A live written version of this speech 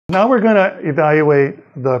Now we're going to evaluate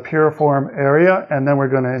the piriform area, and then we're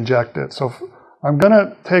going to inject it. So I'm going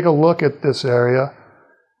to take a look at this area,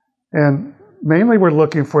 and mainly we're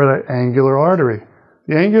looking for the angular artery.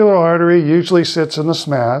 The angular artery usually sits in the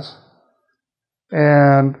SMAS,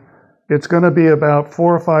 and it's going to be about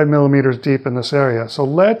 4 or 5 millimeters deep in this area. So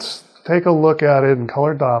let's take a look at it in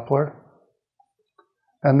color Doppler,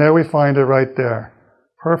 and there we find it right there,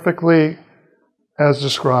 perfectly as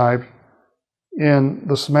described in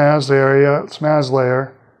the SMAS area, SMAS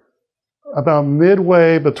layer, about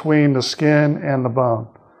midway between the skin and the bone.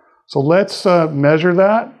 So let's measure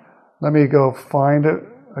that. Let me go find it,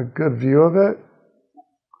 a good view of it.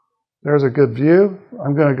 There's a good view.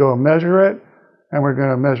 I'm going to go measure it, and we're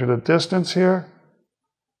going to measure the distance here.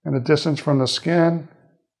 And the distance from the skin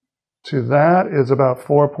to that is about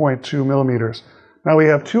 4.2 millimeters. Now we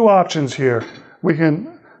have two options here. We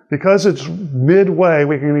can, because it's midway,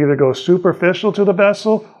 we can either go superficial to the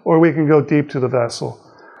vessel or we can go deep to the vessel.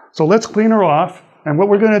 So let's clean her off, and what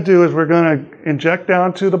we're going to do is we're going to inject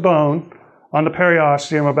down to the bone on the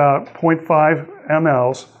periosteum about 0.5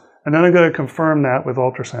 mLs, and then I'm going to confirm that with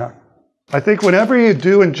ultrasound. I think whenever you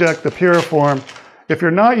do inject the piriform, if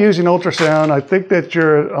you're not using ultrasound, I think that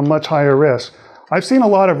you're a much higher risk. I've seen a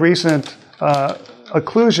lot of recent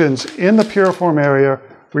occlusions in the piriform area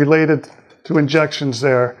related to injections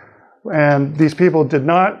there, and these people did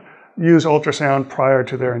not use ultrasound prior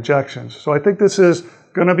to their injections. So I think this is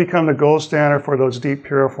going to become the gold standard for those deep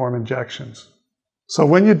piriform injections. So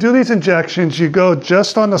when you do these injections, you go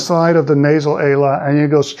just on the side of the nasal ala and you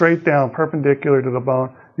go straight down perpendicular to the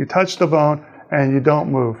bone. You touch the bone and you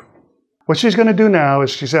don't move. What she's going to do now is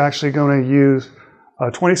she's actually going to use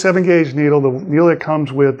a 27 gauge needle, the needle that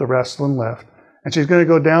comes with the Restylane lift. And she's going to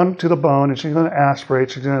go down to the bone and she's going to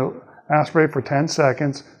aspirate. She's going to aspirate for 10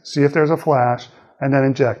 seconds, see if there's a flash, and then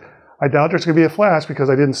inject. I doubt there's going to be a flash because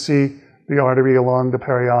I didn't see the artery along the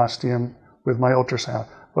periosteum with my ultrasound,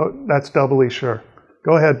 but that's doubly sure.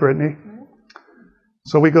 Go ahead, Brittany.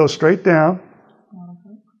 So we go straight down.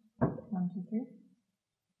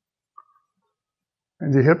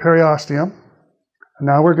 And you hit periosteum. And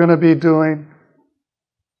now we're going to be doing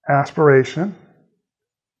aspiration.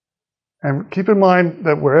 And keep in mind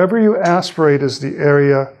that wherever you aspirate is the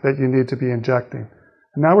area that you need to be injecting.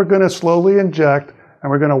 And now we're going to slowly inject, and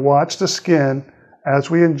we're going to watch the skin as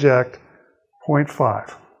we inject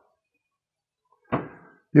 0.5.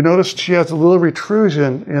 You notice she has a little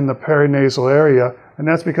retrusion in the perinasal area, and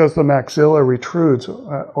that's because the maxilla retrudes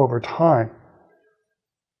over time.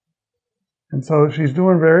 And so she's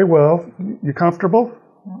doing very well. You comfortable?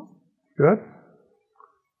 Good.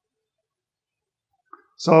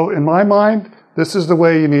 So in my mind, this is the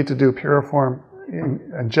way you need to do piriform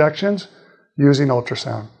injections using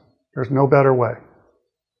ultrasound. There's no better way.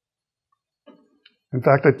 In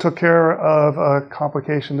fact, I took care of a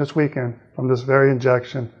complication this weekend from this very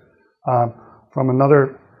injection. From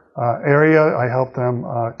another area, I helped them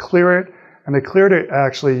clear it, and they cleared it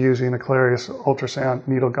actually using a Clarius ultrasound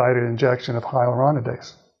needle-guided injection of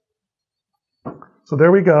hyaluronidase. So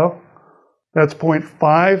there we go. That's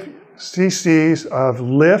 0.5 cc's of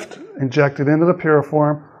lift injected into the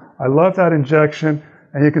piriform. I love that injection,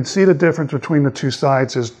 and you can see the difference between the two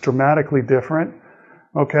sides is dramatically different.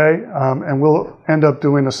 Okay, and we'll end up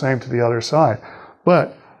doing the same to the other side.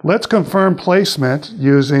 But let's confirm placement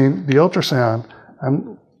using the ultrasound,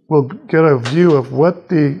 and we'll get a view of what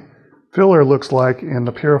the filler looks like in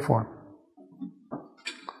the piriform.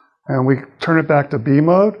 And we turn it back to B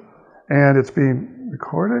mode, and it's being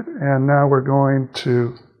recorded, and now we're going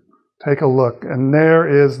to take a look, and there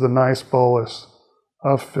is the nice bolus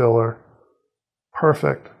of filler,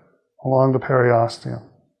 perfect, along the periosteum.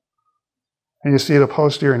 And you see the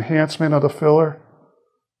posterior enhancement of the filler.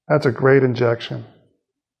 That's a great injection.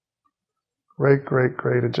 Great, great,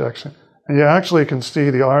 great injection. And you actually can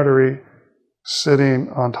see the artery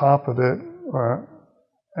sitting on top of it, or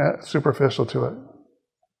superficial to it.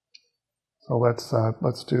 So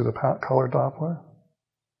let's do the color Doppler.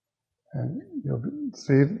 And you'll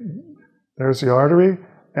see there's the artery,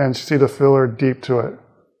 and you see the filler deep to it.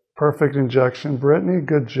 Perfect injection. Brittany,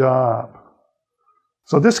 good job.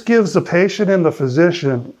 So this gives the patient and the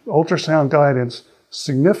physician ultrasound guidance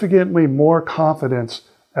significantly more confidence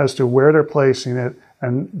as to where they're placing it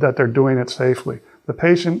and that they're doing it safely. The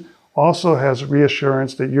patient also has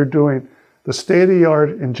reassurance that you're doing the state-of-the-art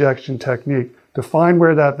injection technique to find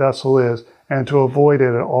where that vessel is and to avoid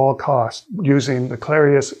it at all costs using the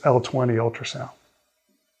Clarius L20 ultrasound.